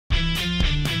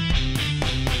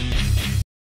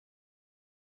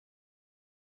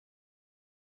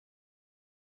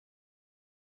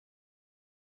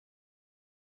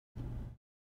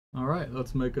Alright,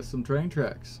 let's make us some train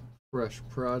tracks. Fresh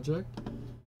project.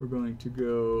 We're going to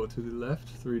go to the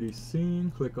left, 3D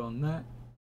scene, click on that.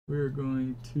 We're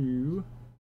going to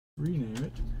rename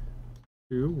it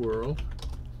to world.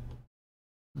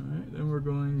 Alright, then we're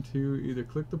going to either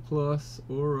click the plus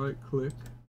or right click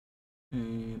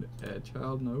and add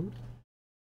child node.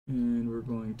 And we're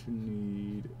going to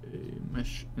need a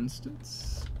mesh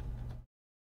instance.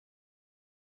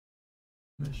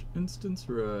 Mesh instance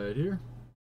right here.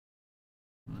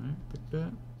 Alright, pick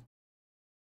that.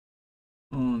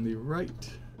 On the right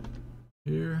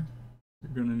here,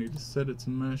 you're going to need to set its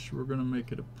mesh. We're going to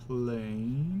make it a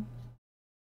plane.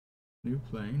 New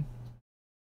plane.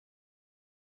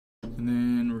 And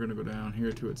then we're going to go down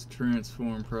here to its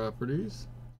transform properties.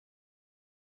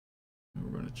 And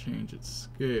we're going to change its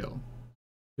scale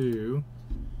to,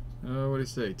 what do you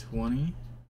say, 20?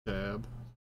 Tab.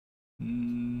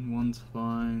 One's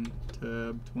fine.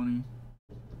 Tab 20.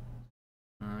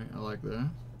 Alright, I like that.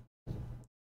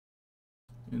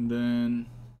 And then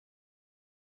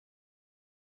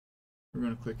we're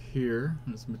going to click here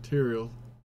on this material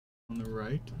on the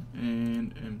right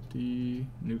and empty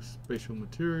new spatial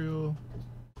material.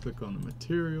 Click on the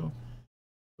material.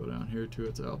 Go down here to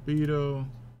its albedo.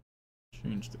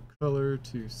 Change the color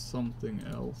to something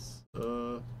else.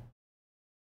 Hey,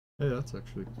 that's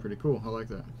actually pretty cool. I like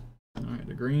that. Alright,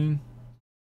 the green.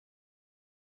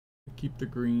 To keep the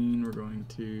green, we're going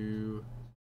to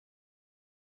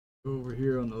go over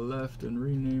here on the left and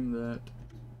rename that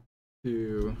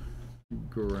to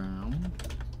ground.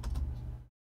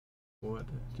 What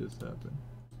just happened?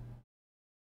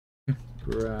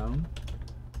 Ground.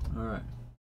 Alright.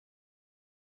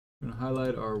 I'm going to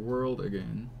highlight our world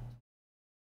again.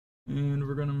 And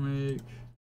we're going to make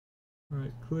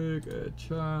right click, add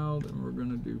child, and we're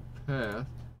going to do path.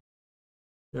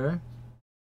 Okay?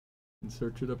 And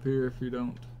search it up here if you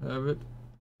don't have it.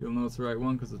 You'll know it's the right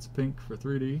one because it's pink for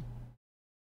 3D.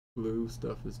 Blue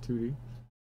stuff is 2D.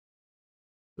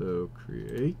 So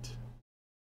create.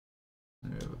 I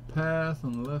have a path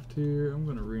on the left here. I'm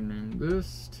going to rename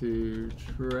this to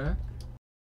track.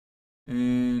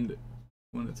 And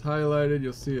when it's highlighted,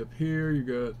 you'll see up here you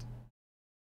got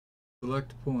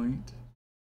select point,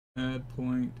 add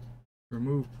point,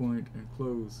 remove point, and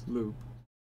close loop.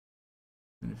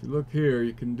 And if you look here,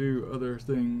 you can do other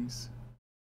things.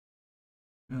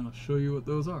 And I'll show you what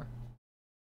those are.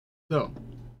 So,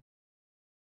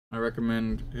 I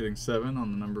recommend hitting 7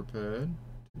 on the number pad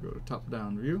to go to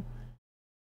top-down view.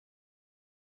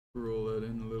 Roll that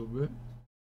in a little bit.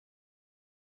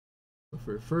 So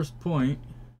for your first point,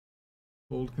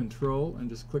 hold Control and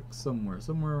just click somewhere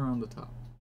around the top.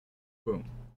 Boom.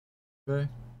 Okay.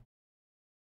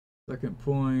 Second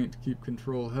point, keep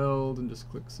Control held and just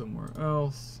click somewhere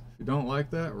else. If you don't like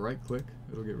that, right-click.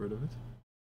 It'll get rid of it.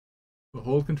 So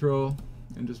hold Control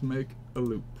and just make a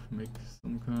loop. Make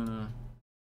some kind of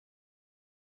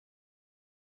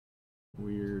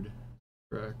weird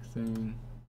track thing.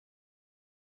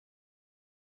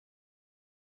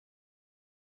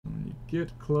 When you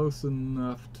get close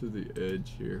enough to the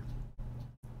edge here,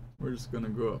 we're just going to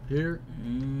go up here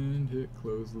and hit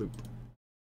close loop.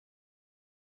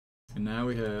 And now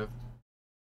we have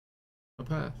a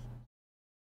path.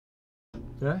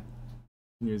 Okay?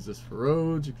 You can use this for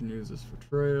roads, you can use this for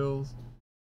trails.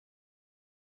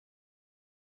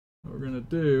 What we're going to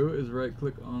do is right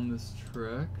click on this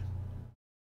track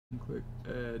and click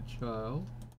add child.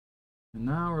 And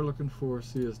now we're looking for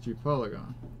CSG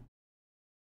polygon.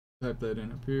 Type that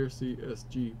in up here,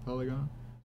 CSG polygon.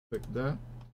 Click that.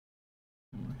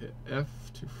 And we'll hit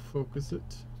F to focus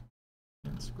it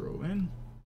and scroll in.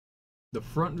 The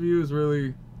front view is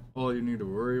really all you need to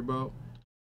worry about,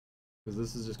 because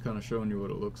this is just kind of showing you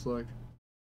what it looks like.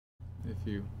 If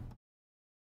you,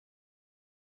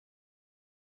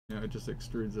 it just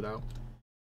extrudes it out.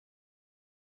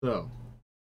 So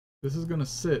this is going to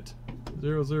sit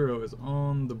 0, 0 is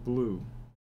on the blue.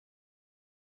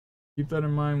 Keep that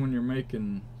in mind when you're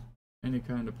making any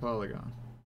kind of polygon.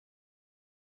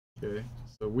 Okay,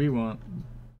 so we want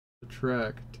the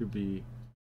track to be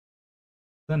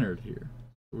centered here.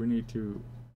 We need to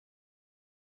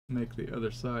make the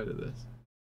other side of this.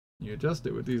 You adjust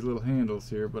it with these little handles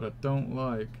here, but I don't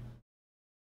like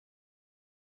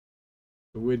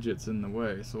the widgets in the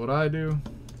way. So what I do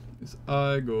is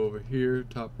I go over here,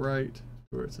 top right,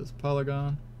 where it says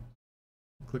polygon.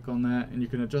 Click on that, and you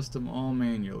can adjust them all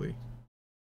manually.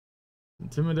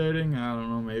 Intimidating, I don't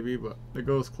know, maybe, but it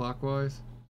goes clockwise.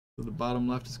 So the bottom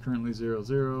left is currently 0,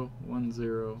 0, 1,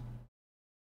 0,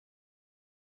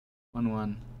 1,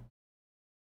 1,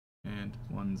 and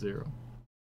 1, 0.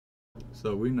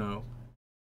 So we know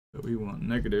that we want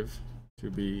negative to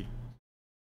be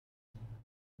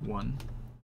 1.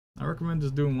 I recommend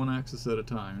just doing one axis at a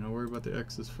time. Don't worry about the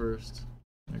x's first.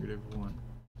 Negative 1.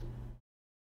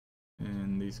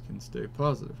 And these can stay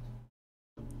positive.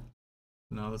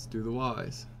 Now let's do the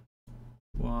y's.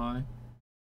 Y.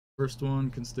 First one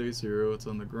can stay 0. It's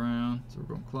on the ground. So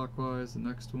we're going clockwise. The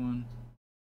next one.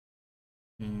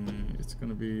 And it's going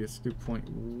to be, let's do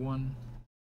 0.1.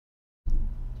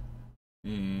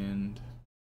 And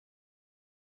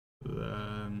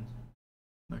then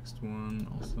next one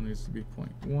also needs to be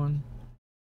 0.1.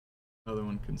 Another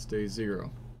one can stay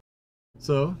 0.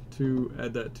 So to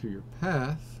add that to your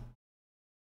path,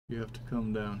 you have to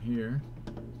come down here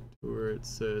to where it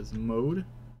says mode,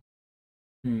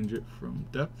 change it from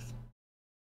depth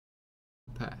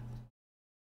to path.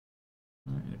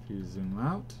 Alright, and if you zoom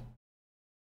out,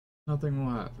 nothing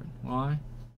will happen. Why?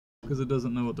 Because it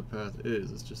doesn't know what the path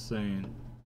is. It's just saying,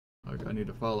 like, I need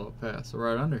to follow a path. So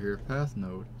right under here, path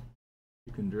node,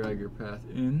 you can drag your path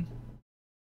in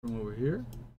from over here,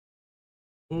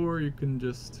 or you can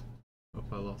just, oh,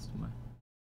 I lost my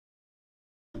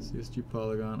CSG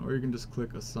polygon, or you can just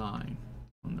click assign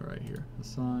on the right here.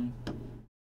 Assign,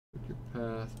 click your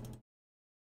path,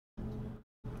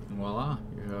 and voila,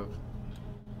 you have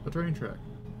a train track.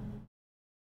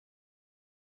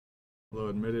 Although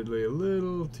admittedly a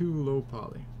little too low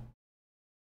poly.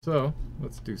 So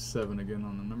let's do 7 again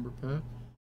on the number pad.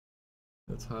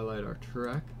 Let's highlight our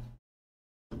track.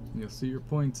 And you'll see your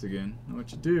points again. Now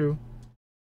what you do,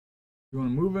 if you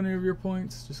want to move any of your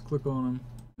points, just click on them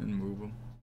and move them.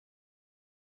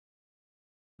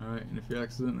 Alright, and if you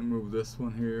accidentally move this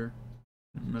one here,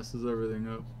 it messes everything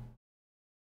up.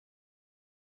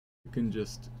 You can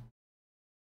just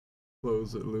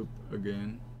close the loop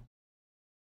again.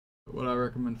 But what I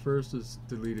recommend first is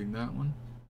deleting that one,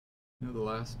 you know, the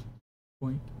last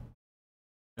point,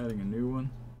 adding a new one,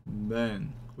 and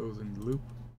then closing the loop.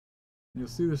 And you'll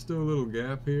see there's still a little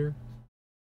gap here.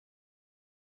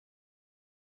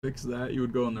 Fix that. You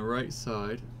would go on the right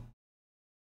side,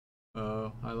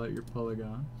 highlight your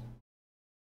polygon.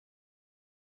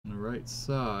 On the right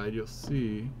side, you'll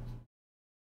see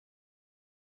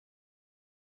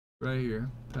right here,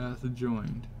 path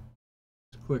adjoined.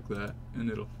 Click that and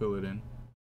it'll fill it in.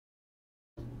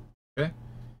 Okay?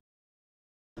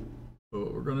 So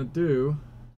what we're gonna do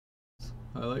is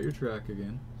highlight your track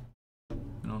again,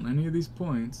 and on any of these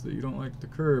points that you don't like the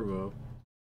curve of,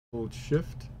 hold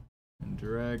shift and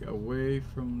drag away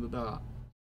from the dot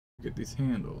to get these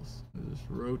handles. And just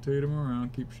rotate them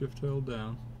around, keep shift held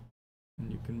down,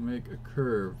 and you can make a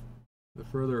curve. The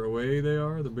further away they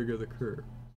are, the bigger the curve.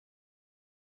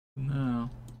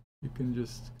 Now you can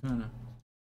just kind of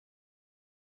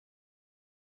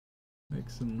make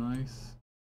some nice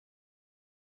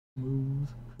smooth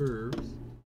curves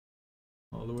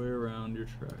all the way around your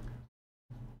track.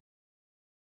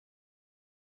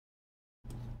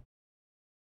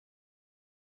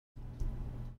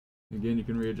 Again, you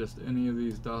can readjust any of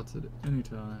these dots at any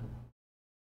time.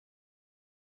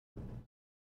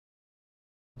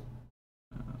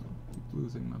 Keep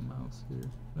losing my mouse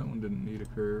here. That one didn't need a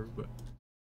curve, but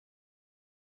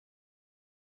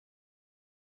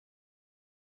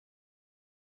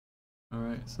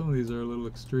alright, some of these are a little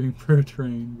extreme for a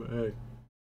train, but hey,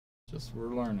 just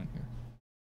we're learning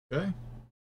here. Okay?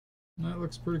 And that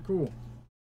looks pretty cool.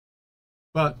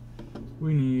 But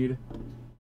we need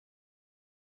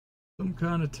some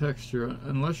kind of texture.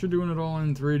 Unless you're doing it all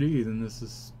in 3D, then this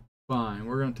is fine.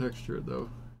 We're going to texture it though.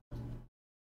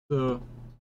 So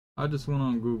I just went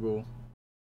on Google.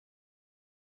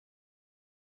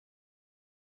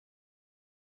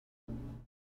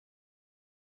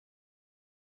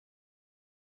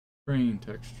 Train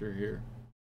texture here,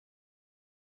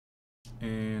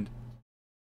 and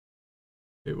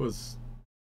it was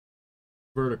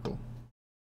vertical,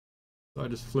 so I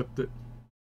just flipped it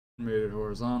and made it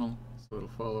horizontal so it'll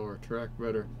follow our track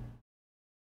better.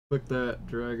 Click that,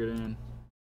 drag it in,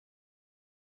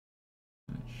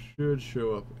 and it should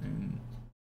show up in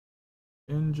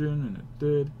Engine, and it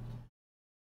did.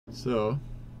 So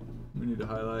we need to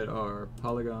highlight our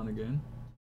polygon again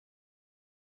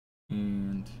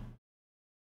and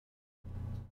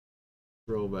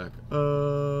scroll back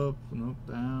up, nope,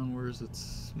 down. Where's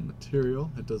its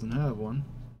material? It doesn't have one.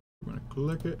 We're going to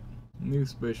click it, new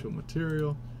spatial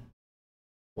material.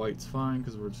 White's fine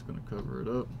because we're just going to cover it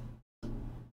up.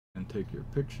 And take your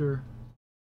picture,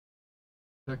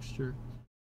 texture,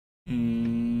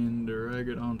 and drag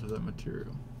it onto that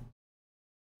material.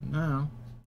 Now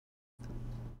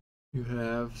you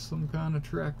have some kind of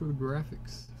track with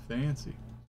graphics. Fancy.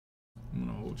 I'm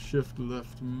going to hold shift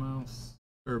left mouse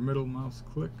or middle mouse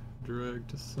click, drag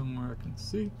to somewhere I can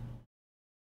see.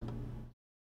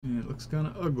 And it looks kind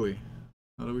of ugly.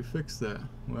 How do we fix that?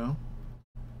 Well,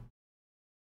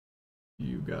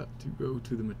 you got to go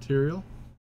to the material,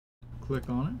 click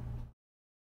on it,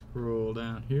 scroll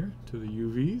down here to the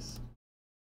UVs,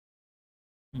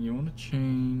 and you want to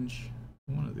change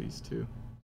one of these two.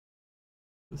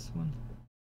 This one?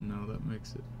 No, that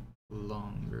makes it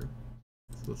longer.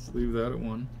 So let's leave that at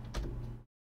 1.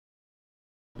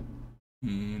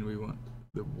 And we want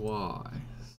the Y.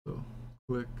 So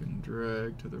click and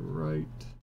drag to the right.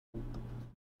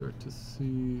 Start to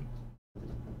see.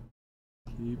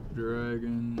 Keep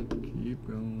dragging. Keep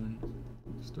going.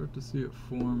 Start to see it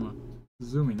form a...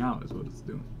 Zooming out is what it's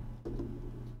doing.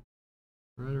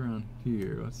 Right around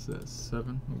here. What's that?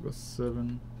 7? We'll go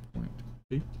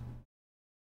 7.8.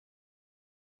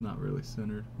 Not really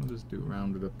centered. We'll just do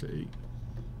rounded up to 8.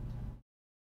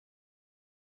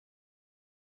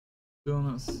 Still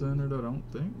not centered, I don't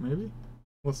think. Maybe?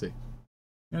 We'll see.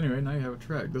 Anyway, now you have a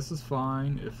track. This is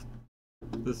fine if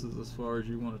this is as far as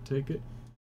you want to take it.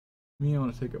 Me, I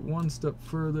want to take it one step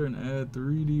further and add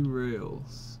 3D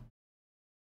rails.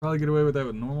 Probably get away with that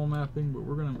with normal mapping, but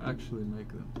we're going to actually make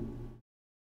them.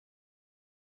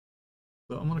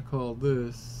 So I'm going to call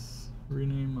this,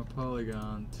 rename my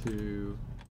polygon to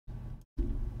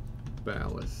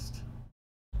ballast.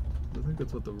 I think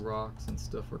that's what the rocks and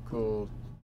stuff are called.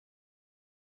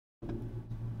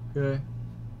 Okay.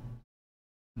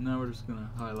 Now we're just going to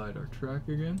highlight our track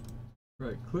again.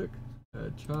 Right click,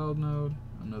 add child node,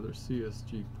 another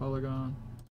CSG polygon.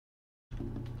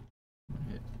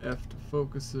 Hit F to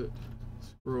focus it,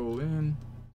 scroll in.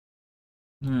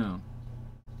 Now,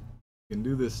 you can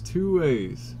do this 2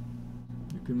 ways.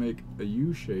 You can make a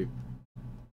U shape.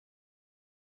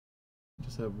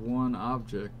 Just have one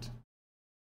object,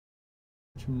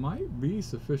 which might be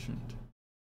sufficient.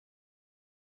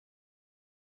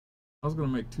 I was going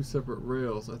to make 2 separate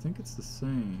rails. I think it's the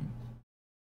same.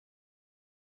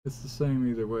 It's the same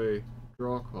either way,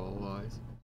 draw call wise.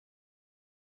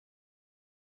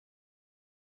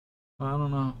 I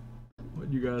don't know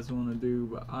what you guys want to do,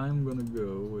 but I'm going to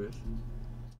go with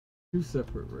 2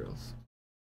 separate rails.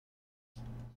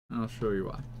 And I'll show you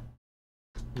why.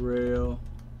 Rail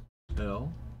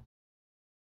L.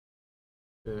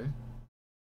 Okay.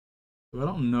 So I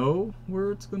don't know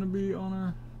where it's going to be on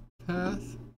our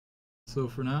path. So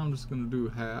for now I'm just going to do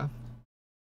half.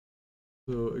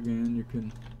 So again, you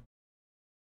can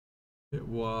hit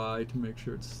Y to make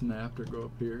sure it's snapped, or go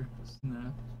up here,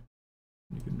 snap.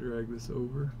 You can drag this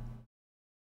over.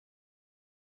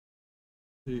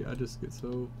 See, I just get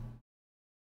so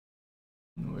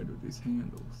annoyed with these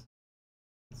handles.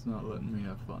 It's not letting me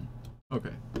have fun.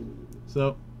 Okay,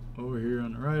 so over here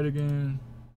on the right again,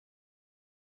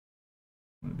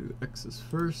 I'm going to do the X's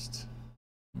first.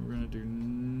 We're going to do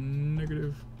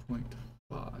 -0.5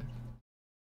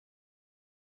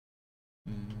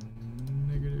 and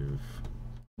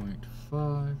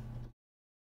 -0.5.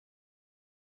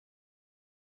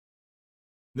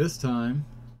 This time,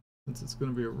 since it's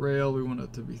going to be a rail, we want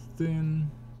it to be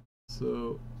thin,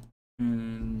 so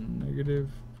and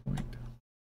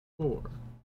 -0.4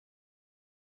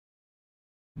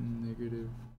 and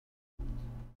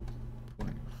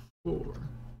 -0.4.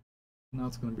 Now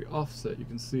it's going to be offset. You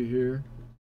can see here.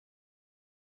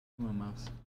 Come on, mouse.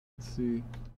 See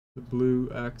the blue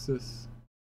axis,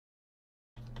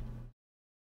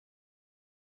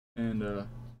 and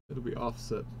it'll be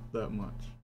offset that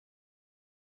much.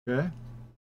 Okay.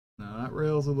 Now that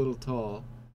rail's a little tall.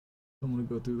 I'm going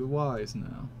to go through the Y's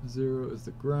now. 0 is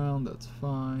the ground. That's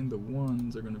fine. The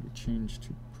 1s are going to be changed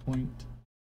to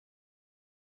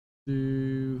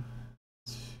 0.2.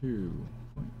 0.2,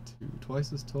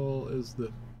 twice as tall as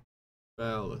the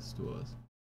ballast was.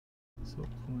 So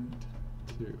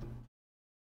 0.2.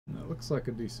 And that looks like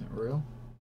a decent rail.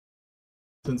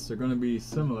 Since they're going to be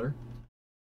similar,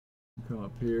 come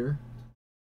up here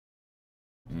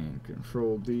and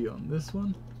Control D on this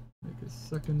one. Make a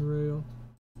second rail.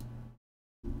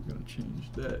 I'm going to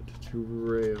change that to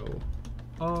rail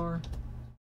R.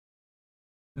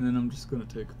 And then I'm just going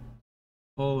to take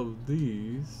all of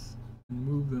these and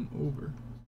move them over.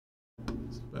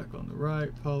 So back on the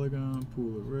right, polygon,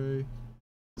 pool array.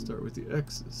 Start with the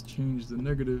X's, change the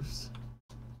negatives,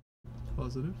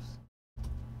 positives.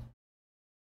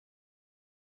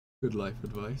 Good life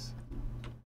advice.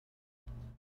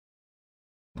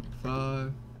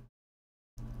 0.5,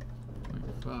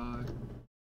 0.5.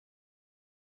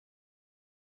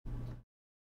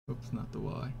 Oops, not the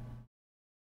Y.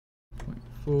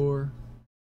 0.4.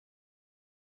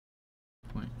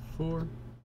 0.4.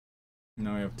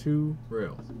 Now we have 2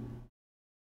 rails.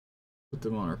 Put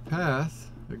them on our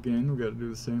path. Again, we got to do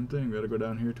the same thing. We got to go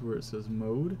down here to where it says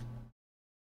mode.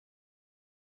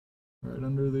 Right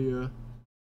under the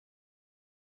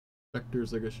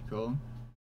vectors, I guess you call them.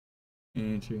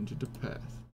 And change it to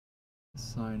path.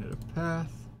 Assign it a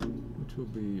path, which will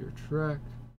be your track.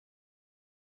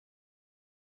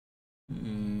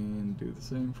 And do the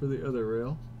same for the other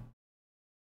rail.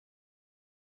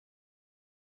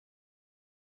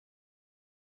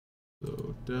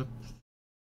 So depth,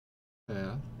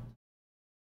 path,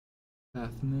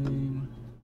 path name.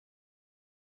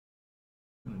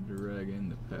 I'm gonna drag in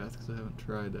the path because I haven't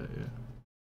tried that yet.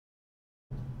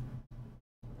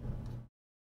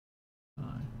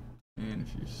 Fine. And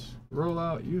if you scroll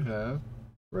out, you have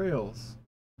rails.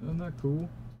 Isn't that cool?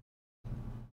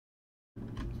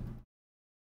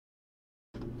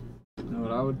 Now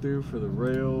what I would do for the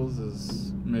rails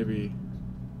is maybe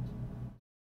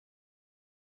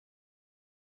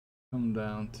come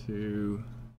down to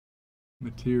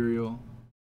material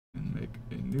and make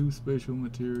a new spatial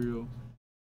material.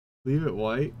 Leave it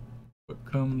white, but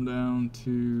come down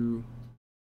to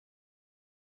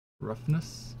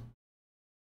roughness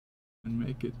and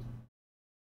make it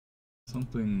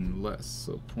something less,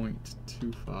 so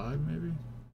 0.25 maybe.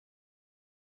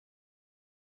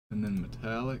 And then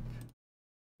metallic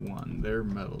 1. There,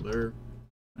 metal. There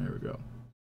we go.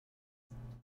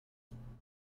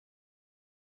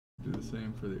 Do the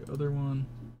same for the other one.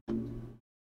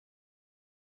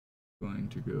 Going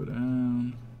to go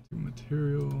down to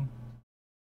material,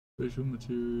 spatial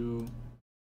material,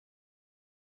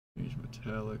 change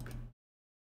metallic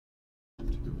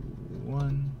to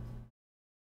 1,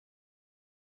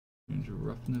 change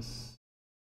roughness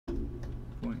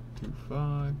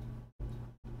 0.25.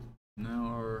 Now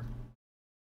our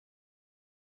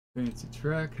fancy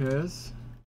track has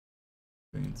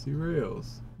fancy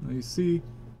rails. Now you see,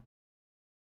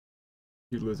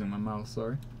 keep losing my mouse,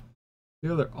 sorry.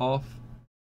 The other off,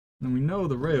 and we know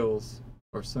the rails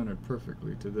are centered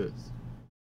perfectly to this.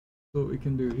 So what we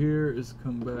can do here is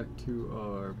come back to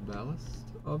our ballast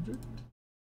object,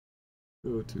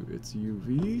 go to its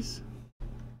UVs,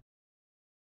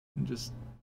 and just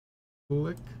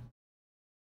click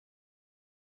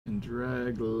and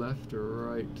drag left or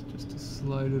right just to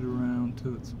slide it around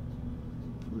till it's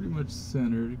pretty much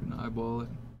centered. You can eyeball it.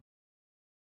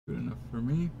 Good enough for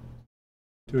me.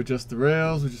 To adjust the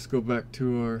rails, we just go back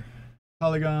to our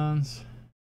polygons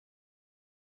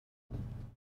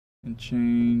and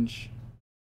change,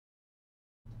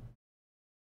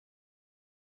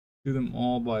 do them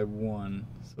all by 1.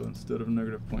 So instead of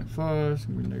 -0.5, it's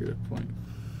going to be -0.4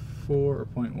 or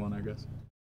 0.1, I guess.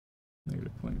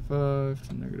 -0.5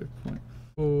 to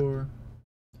 -0.4,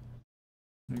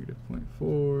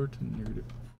 -0.4 to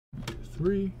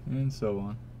 -0.3, and so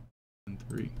on. And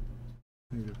 3.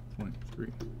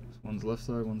 -0.3. This one's left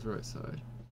side, one's right side.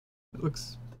 It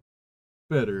looks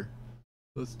better.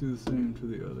 Let's do the same to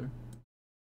the other.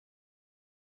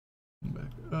 Come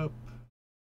back up.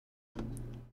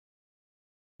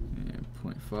 And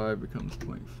 0.5 becomes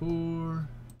 0.4.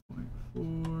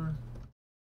 0.4.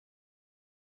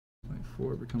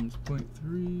 0.4 becomes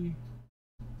 0.3.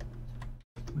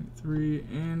 0.3,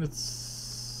 and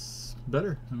it's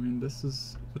better. I mean, this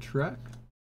is a track.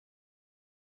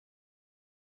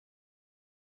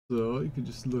 So you can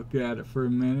just look at it for a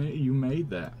minute. You made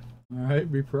that.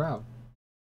 Alright, be proud.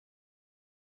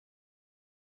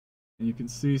 And you can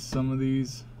see some of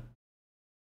these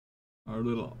are a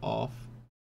little off.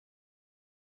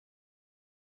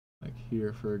 Like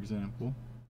here, for example.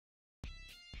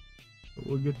 But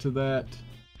we'll get to that.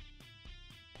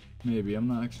 Maybe. I'm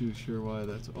not actually sure why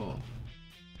that's off.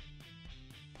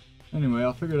 Anyway,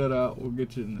 I'll figure that out. We'll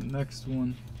get you in the next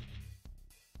one.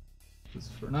 Because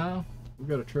for now, we've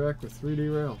got a track with 3D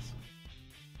rails.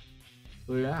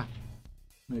 So yeah,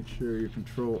 make sure you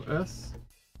Control S,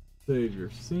 save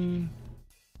your scene,